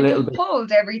sucked a little bit. It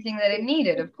pulled everything that it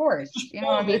needed, of course.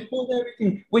 It pulled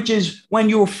everything, which is when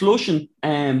you're flushing.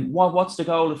 What's the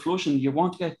goal of flushing? You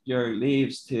want to get your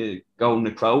leaves to go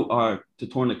necrotic or to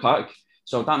turn necrotic.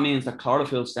 So that means that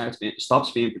chlorophyll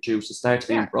stops being produced, it starts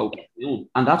being broken down.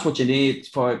 And that's what you need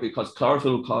for it because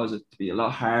chlorophyll will cause it to be a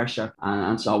lot harsher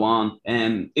and so on.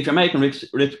 If you're making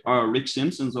Rick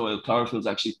Simpson's oil, chlorophyll's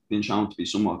actually been shown to be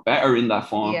somewhat better in that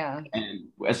form.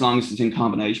 As long as it's in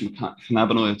combination with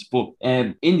cannabinoids. But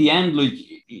in the end, like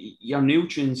your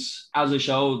nutrients, as I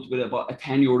showed with about a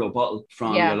 €10 bottle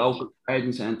from your local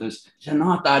garden centres, they're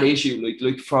not that issue.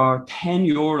 Like for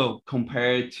 €10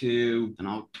 compared to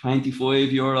 €25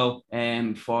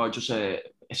 for just a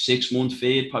 6-month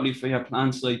feed probably for your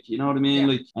plants, like you know what I mean,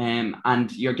 like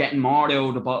and you're getting more out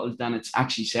of the bottle than it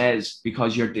actually says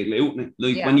because you're diluting it.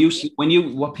 Like when you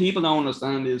what people don't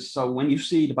understand is, so when you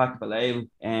see the back of a label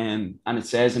and it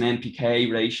says an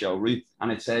NPK ratio, right,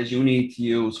 and it says you need to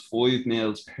use 5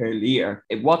 mils per litre,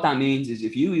 what that means is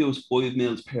if you use 5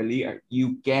 mils per litre,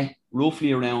 you get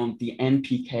roughly around the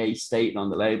NPK stated on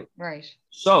the label. Right.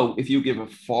 So if you give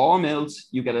it 4 mils,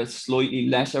 you get a slightly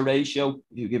lesser ratio.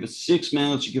 If you give it 6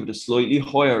 mils, you give it a slightly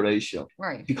higher ratio.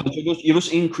 Right. Because you're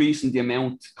just increasing the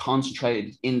amount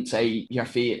concentrated in, say, your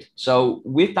feed. So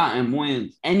with that in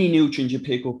mind, any nutrient you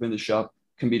pick up in the shop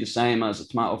can be the same as a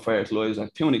tomato fertilizer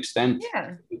to an extent.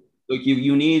 Yeah. Like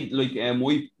you need, like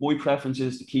my preference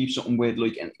is to keep something with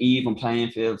like an even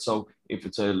playing field. So if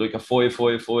it's like a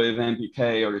 5-5-5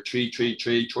 NPK or a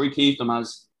 3-3-3, try to keep them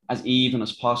as even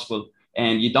as possible.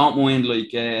 And you don't mind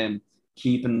like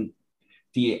keeping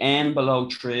the N below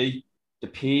 3, the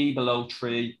P below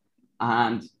 3,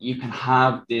 and you can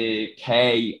have the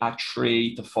K at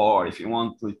 3 to 4 if you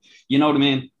want to. You know what I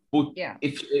mean? But Yeah.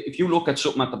 if you look at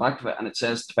something at the back of it and it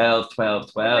says 12,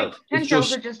 12, 12, Like, can't you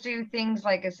also just do things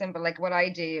like a simple, like what I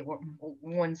did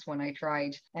once when I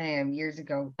tried years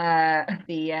ago.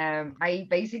 I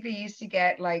basically used to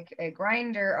get like a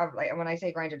grinder of, like, when I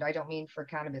say grinder, I don't mean for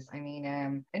cannabis, I mean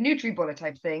a NutriBullet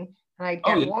type thing. And I'd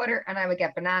get water, and I would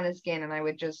get banana skin, and I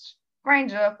would just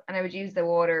grind it up, and I would use the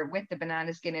water with the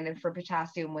banana skin in it for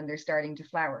potassium when they're starting to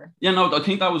flower. Yeah, no, I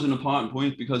think that was an important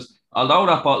point, because although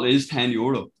that bottle is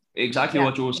 €10, exactly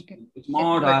what you were saying, it's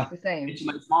more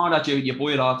that you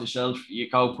buy it off the shelf, you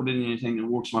go put it in your thing, and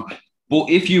it works more. But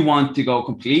if you want to go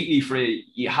completely free,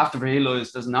 you have to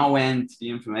realize there's no end to the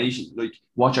information. Like,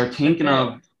 what you're thinking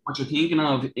of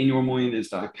in your mind is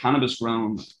that a cannabis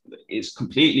ground is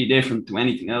completely different to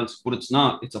anything else, but it's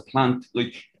not. It's a plant.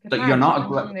 Like, that you're not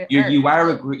you are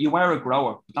a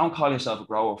grower. Don't call yourself a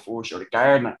grower first. You're a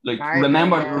gardener. Like,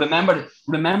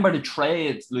 remember the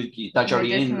trade, like, that you're in.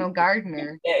 Medicinal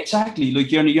gardener. Yeah, exactly.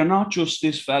 Like, you're not just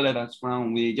this fella that's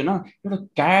growing weed. You're a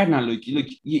gardener. Like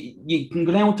you can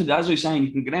go down to, as I was saying,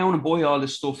 you can go down and buy all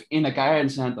this stuff in a garden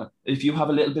centre if you have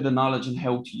a little bit of knowledge on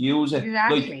how to use it.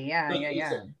 Exactly.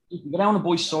 You can go down and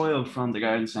buy soil from the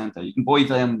garden centre. You can buy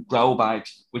them grow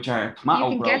bags, which are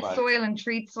tomato grow bags. You can get soil and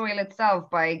treat soil itself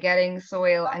by getting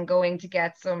soil and going to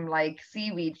get some like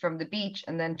seaweed from the beach,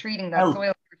 and then treating that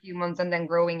soil for a few months, and then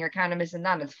growing your cannabis in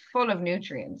that. It's full of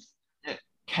nutrients. Yeah.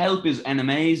 Kelp is an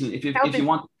amazing, if you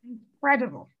want,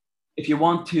 incredible. If you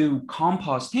want to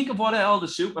compost, think of what all the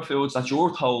superfoods that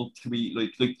you're told to be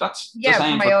like that's the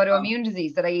same for my autoimmune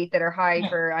disease that I eat that are high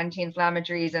for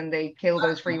anti-inflammatories, and they kill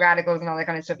those free radicals and all that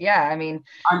kind of stuff. Yeah, I mean,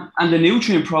 and the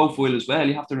nutrient profile as well.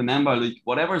 You have to remember, like,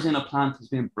 whatever's in a plant has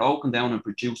been broken down and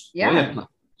produced by a plant.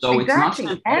 So exactly,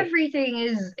 it's not everything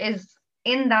is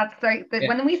in that cycle.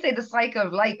 When we say the cycle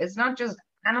of life, it's not just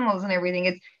animals and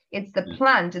everything. It's the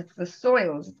plant, it's the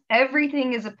soils.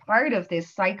 Everything is a part of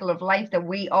this cycle of life that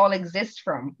we all exist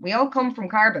from. We all come from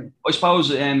carbon. I suppose,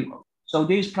 so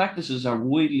these practices are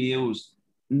widely used.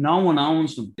 No one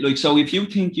owns them. Like, so if you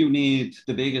think you need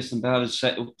the biggest and baddest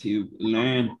setup to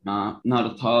learn, not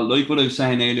at all. Like what I was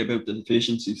saying earlier about the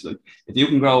deficiencies. Like, if you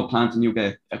can grow a plant and you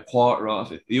get a quarter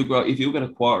of it, if you get a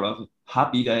quarter of it,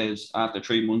 happy days. After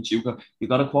 3 months, you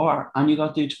got a quarter, and you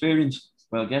got the experience.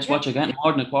 Well, guess what? You're getting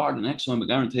more than a quarter the next time, I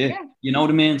guarantee it. You know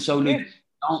what I mean? So, like,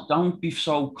 don't be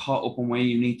so caught up on where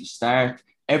you need to start.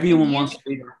 Everyone wants to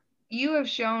be there. You have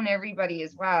shown everybody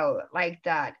as well, like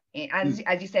that,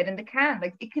 as you said, in the can,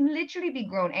 like, it can literally be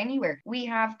grown anywhere. We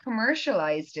have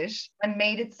commercialized it and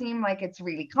made it seem like it's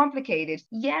really complicated.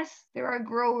 Yes, there are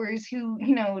growers who,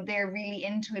 you know, they're really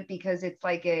into it because it's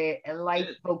like a life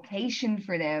vocation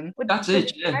for them. But that's the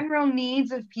general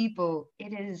needs of people,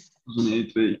 it is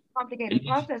a complicated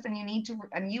process,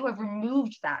 and you have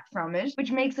removed that from it,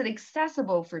 which makes it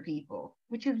accessible for people,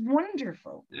 which is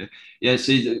wonderful. Yeah.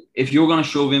 See, if you're going to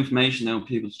shove information down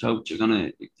people's throats,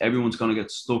 everyone's going to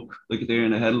get stuck like they're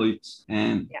in the headlights.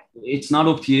 And it's not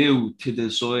up to you to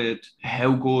decide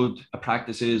how good a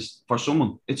practice is for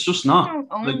someone. It's just not. You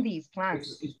don't own these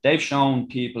plants. They've shown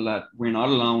people that we're not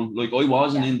alone. Like, I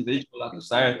was an individual at the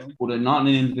start, but I'm not an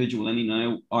individual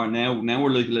now. Now we're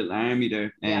like a little army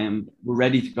there, and we're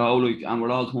ready to go. Like, and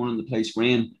we're all turning the place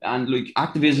green. And like,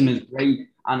 activism is great.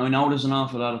 And I know there's an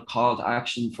awful lot of call to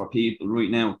action for people right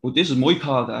now, but this is my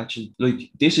call to action. Like,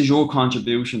 this is your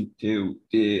contribution to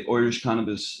the Irish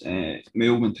cannabis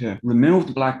movement here. Remove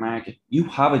the black market. You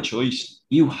have a choice.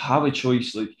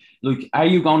 Like, are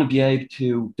you going to be able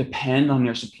to depend on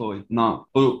your supply? No.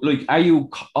 But, like, are you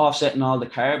offsetting all the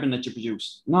carbon that you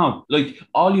produce? No. Like,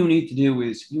 all you need to do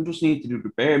is, you just need to do the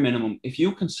bare minimum. If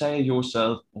you can save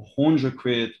yourself 100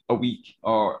 quid a week,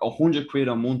 or 100 quid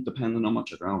a month, depending on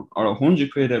what you're growing, or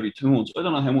 100 quid every 2 months. I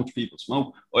don't know how much people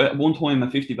smoke. At one time,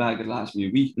 a 50 bag would last me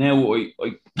a week. Now,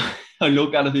 I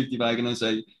look at a 50 bag and I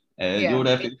say, you're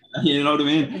that, you know what I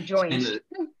mean? The joint.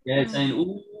 Saying,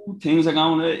 ooh, things are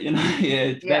going to, you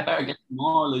know, better get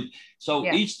more. Like, so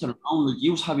each to their own. Like,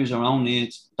 you have your own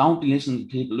needs. Don't be listening to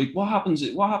people. Like, what happens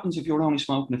if you're only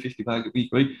smoking a 50 bag a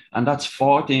week, right? And that's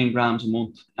 14 grams a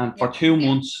month. And for 2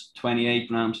 months, 28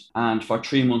 grams. And for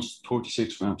 3 months,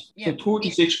 36 grams. So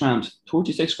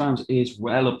 36 grams is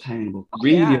well obtainable.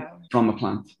 Really, from a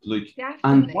plant. Like,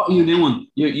 and what are you doing?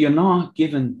 You're not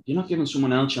giving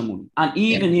someone else your money. And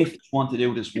even if you want to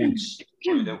do this once,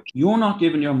 You're not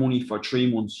giving your money for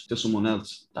 3 months to someone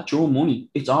else. That's your money.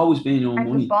 It's always been your And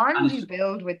the money. bond you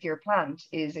build with your plant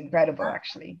is incredible,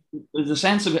 actually. There's a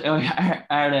sense of it.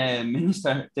 Our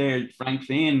minister there, Frank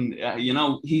Finn,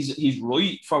 he's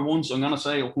right for once. I'm going to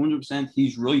say 100%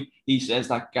 he's right. He says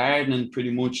that gardening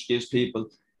pretty much gives people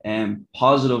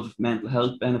positive mental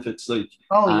health benefits.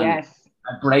 Yes.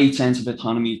 A great sense of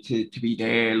autonomy to be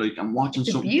there, and watching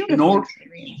it's something. Beautiful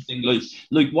experience.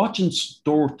 Like watching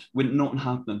dirt with nothing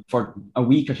happening for a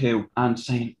week or two and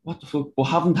saying, what the fuck? But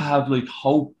having to have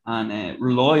hope and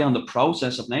rely on the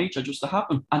process of nature just to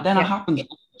happen. And then it happens.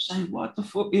 Saying, what the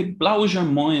fuck? It blows your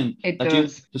mind it that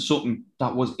does. to something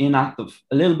that was inactive.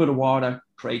 A little bit of water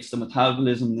creates the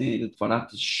metabolism needed for that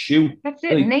to shoot. That's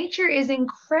it. Nature is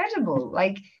incredible.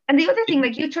 And the other thing,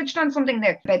 you touched on something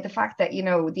there about the fact that,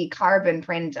 the carbon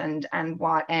print and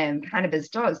what cannabis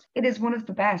does. It is one of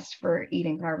the best for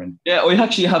eating carbon. Yeah, I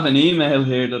actually have an email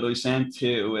here that I sent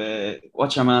to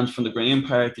what's your man from the Green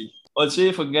Party. I'll see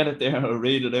if I can get it there. I'll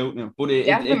read it out now. But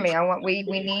definitely,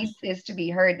 we need this to be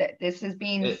heard, that this has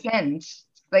been sent.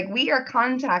 We are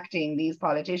contacting these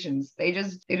politicians. They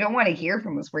don't want to hear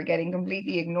from us. We're getting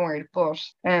completely ignored. But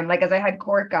as I had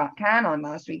Court Can on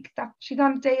last week, she's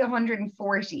on day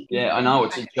 140. Yeah, I know,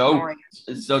 it's a joke.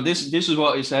 So this is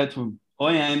what I said to him.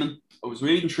 Hi, Eamon. I was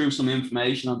reading through some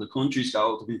information on the country's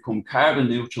goal to become carbon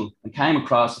neutral and came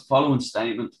across the following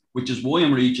statement, which is why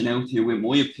I'm reaching out to you with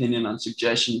my opinion and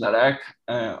suggestion that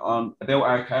about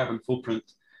our carbon footprint.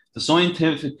 The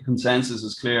scientific consensus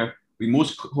is clear. We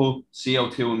must cut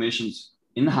CO2 emissions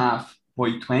in half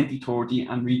by 2030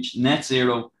 and reach net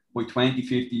zero by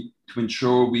 2050 to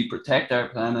ensure we protect our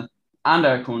planet and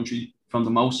our country from the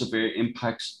most severe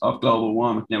impacts of global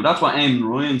warming. Now, that's what Eamon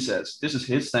Ryan says. This is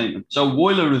his statement. So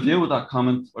while I reviewed that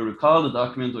comment, I recall the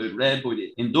document I had read by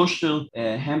the Industrial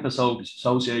Hemp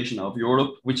Association of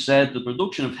Europe, which said the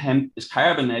production of hemp is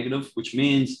carbon negative, which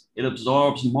means it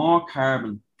absorbs more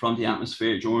carbon from the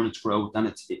atmosphere during its growth than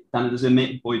it is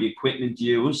emitted by the equipment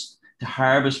used to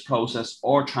harvest, process,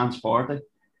 or transport it.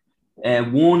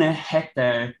 1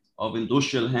 hectare of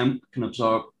industrial hemp can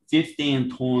absorb 15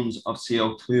 tons of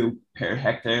CO2 per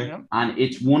hectare, and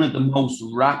it's one of the most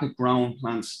rapid growing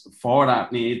plants for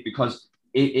that need because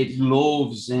it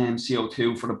loves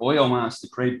CO2 for the biomass, to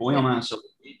create biomass. So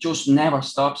it just never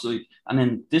stops. And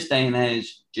in this day and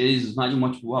age, Jesus, imagine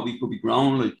what we could be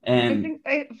growing. I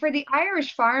think for the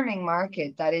Irish farming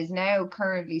market that is now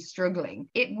currently struggling,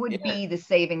 it would be the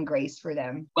saving grace for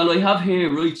them. Well, I have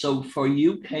here, right, so for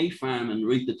UK farming,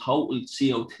 right, the total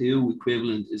CO2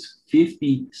 equivalent is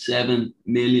 57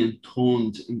 million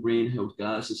tons in greenhouse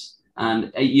gases.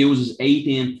 And it uses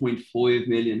 18.5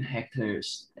 million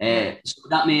hectares. So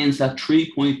that means that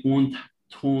 3.1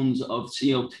 tons of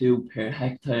CO2 per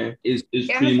hectare is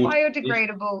pretty much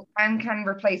biodegradable and can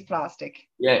replace plastic.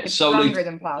 Yeah, it's stronger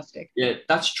than plastic. Yeah,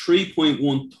 that's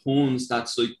 3.1 tons.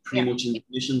 That's pretty much in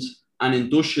emissions. And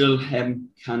industrial hemp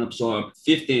can absorb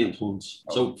 15 tons.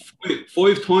 So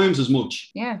five times as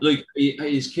much. Yeah.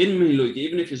 He's kidding me.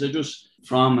 Even if you're just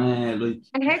from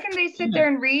And how can they sit there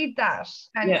and read that?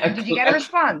 And did you get a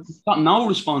response? Got no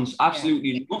response.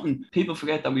 Absolutely nothing. People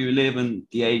forget that we live in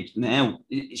the age now.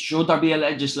 Should there be a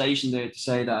legislation there to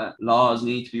say that laws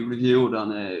need to be reviewed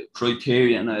on a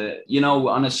criteria and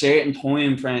on a certain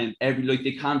time frame?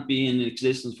 They can't be in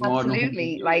existence for more than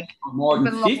 50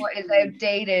 law is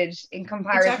outdated in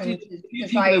comparison to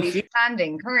society's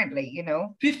standing currently.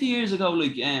 50 years ago,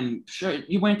 sure,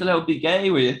 you weren't allowed to be gay,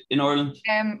 were you, in Ireland?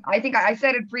 I think I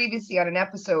said it previously on an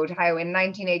episode how in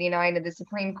 1989 in the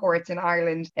Supreme Courts in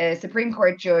Ireland, a Supreme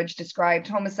Court judge described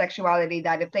homosexuality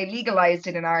that if they legalized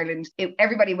it in Ireland,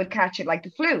 everybody would catch it like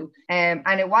the flu.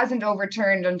 And it wasn't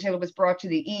overturned until it was brought to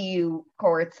the EU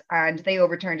courts, and they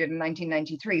overturned it in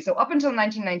 1993. So up until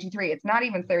 1993, it's not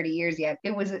even 30 years yet.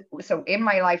 It was so in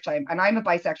my lifetime, and I'm a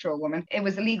bisexual woman, it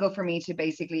was illegal for me to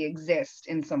basically exist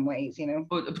in some ways,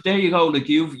 But there you go.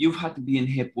 You've had to be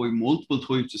hit by multiple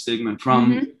types of stigma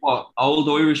from old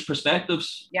Irish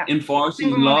perspectives,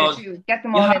 enforcing laws. Get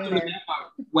them all in there.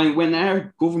 When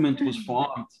our government was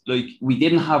formed, we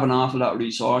didn't have an awful lot of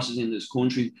resources in this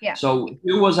country. Yeah. So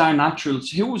who was our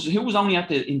naturals? Who was only at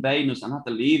the invading us and at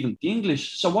the leaving? The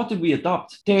English. So what did we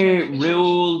adopt? Their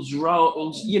rules,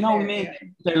 you know what I mean?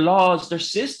 Their laws, their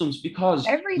systems, because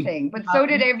everything. But so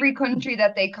did every country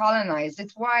that they colonized.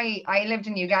 It's why I lived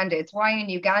in Uganda. It's why in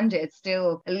Uganda it's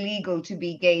still illegal to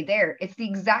be gay there. It's the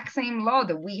exact same law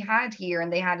that we had here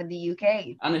and they had in the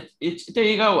UK. And it's there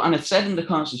you go. And it's said in the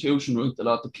Constitution, right,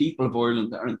 that the people of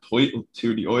Ireland are entitled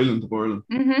to the island of Ireland.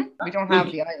 We don't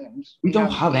have the island. We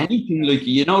don't have anything, like,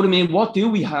 you know what I mean? What do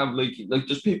we have? Like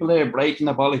there's people there breaking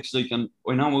their bollocks, like, and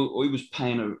I know I was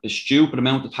paying a stupid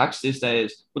amount of tax these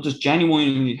days, but there's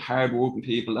genuinely hard-working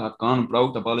people that have gone and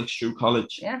broke their bollocks through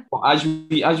college. Yeah. But as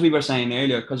we were saying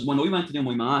earlier, because when I went to do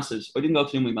my masters, I didn't go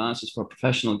to do my masters for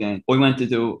professional gain. I went to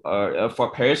do for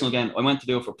personal gain. I went to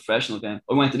do it for professional gain.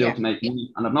 I went to do it to make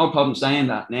money, and I've no problem saying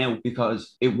that now,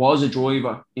 because it was a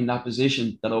driver in that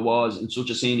position that I was in, such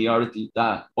a seniority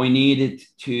that I needed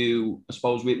to, I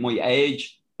suppose, with my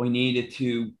age, I needed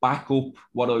to back up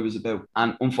what I was about.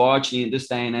 And unfortunately, in this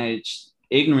day and age,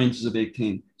 ignorance is a big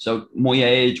thing. So my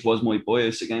age was my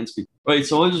bias against me. Right,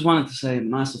 so I just wanted to say a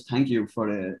massive thank you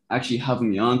for actually having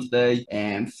me on today,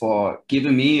 and for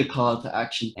giving me a call to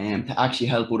action and to actually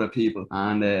help other people.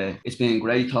 And it's been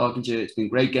great talking to you. It's been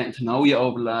great getting to know you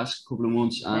over the last couple of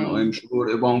months, and I'm sure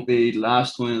it won't be the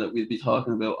last time that we'll be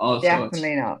talking about all sorts.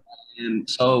 Definitely not.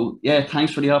 So yeah,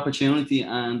 thanks for the opportunity,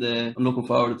 and I'm looking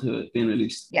forward to it being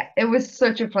released. Yeah, it was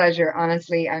such a pleasure,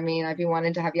 honestly. I mean, I've been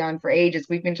wanting to have you on for ages.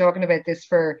 We've been talking about this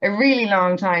for a really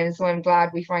long time, so I'm glad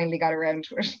we finally got around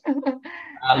to it.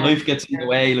 Life gets in the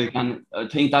way, like, and I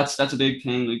think that's a big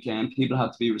thing. Like, people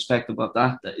have to be respectful of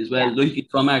that as well. Yeah. Like,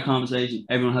 from our conversation,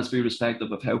 everyone has to be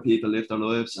respectful of how people live their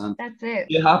lives, and that's it.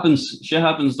 Shit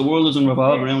happens. The world doesn't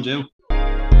revolve around you.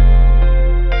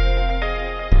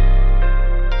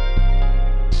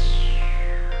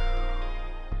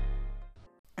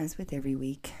 As with every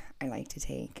week, I like to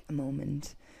take a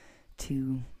moment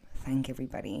to thank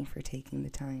everybody for taking the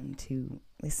time to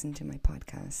listen to my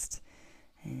podcast,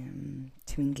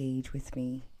 to engage with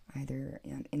me either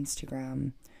on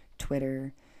Instagram,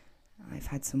 Twitter. I've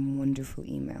had some wonderful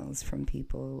emails from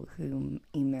people who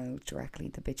emailed directly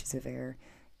the Bitches of Air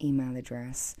email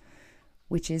address,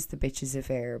 which is the Bitches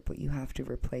of Air, but you have to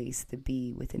replace the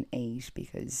B with an 8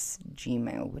 because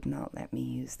Gmail would not let me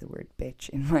use the word bitch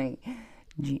in my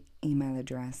email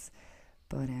address.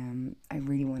 But I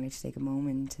really wanted to take a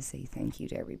moment to say thank you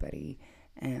to everybody.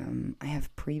 I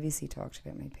have previously talked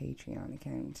about my Patreon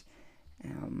account.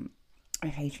 My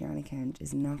Patreon account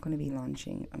is not going to be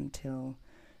launching until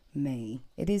May.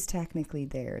 It is technically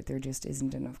there just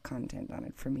isn't enough content on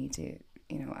it for me to,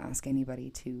 ask anybody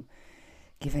to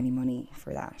give any money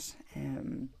for that.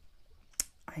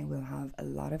 I will have a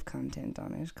lot of content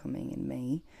on it coming in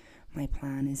May. My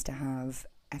plan is to have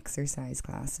exercise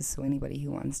classes, so anybody who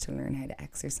wants to learn how to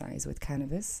exercise with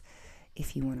cannabis,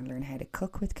 if you want to learn how to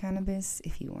cook with cannabis,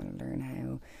 if you want to learn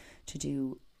how to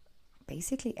do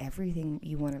basically everything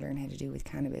you want to learn how to do with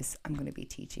cannabis, I'm going to be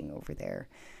teaching over there.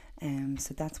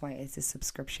 So that's why it's a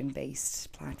subscription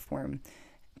based platform,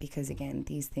 because again,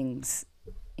 these things,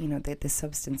 the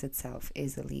substance itself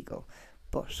is illegal,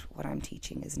 but what I'm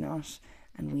teaching is not,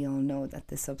 and we all know that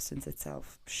the substance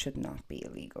itself should not be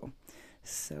illegal.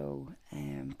 So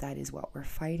that is what we're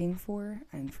fighting for,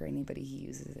 and for anybody who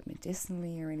uses it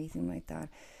medicinally or anything like that,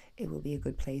 it will be a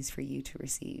good place for you to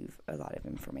receive a lot of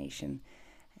information.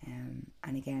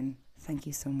 And again, thank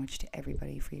you so much to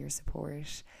everybody for your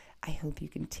support. I hope you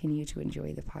continue to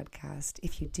enjoy the podcast.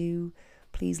 If you do,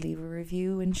 please leave a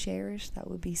review and share it. That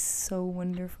would be so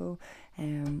wonderful.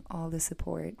 All the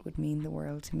support would mean the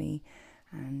world to me,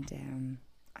 and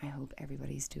I hope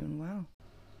everybody's doing well.